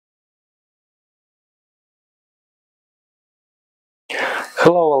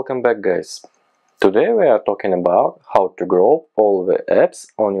Hello, welcome back guys. Today we are talking about how to group all the apps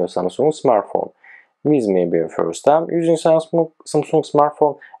on your Samsung smartphone. This may be your first time using Samsung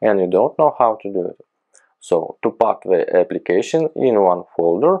smartphone and you don't know how to do it. So to put the application in one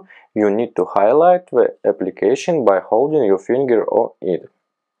folder, you need to highlight the application by holding your finger on it.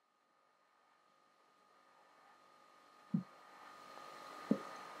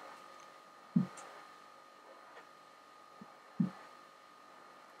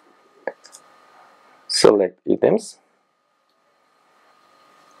 Select items.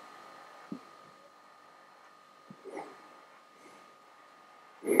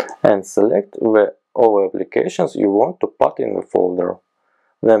 And select all applications you want to put in the folder.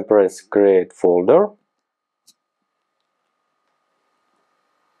 Then press Create Folder.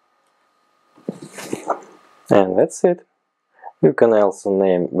 And that's it. You can also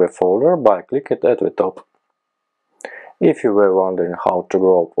name the folder by clicking at the top. If you were wondering how to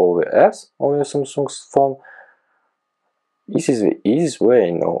group all the apps on your Samsung phone, this is the easiest way.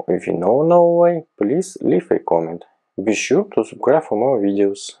 Now, if you know no way, please leave a comment. Be sure to subscribe for more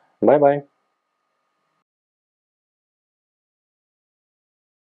videos. Bye bye.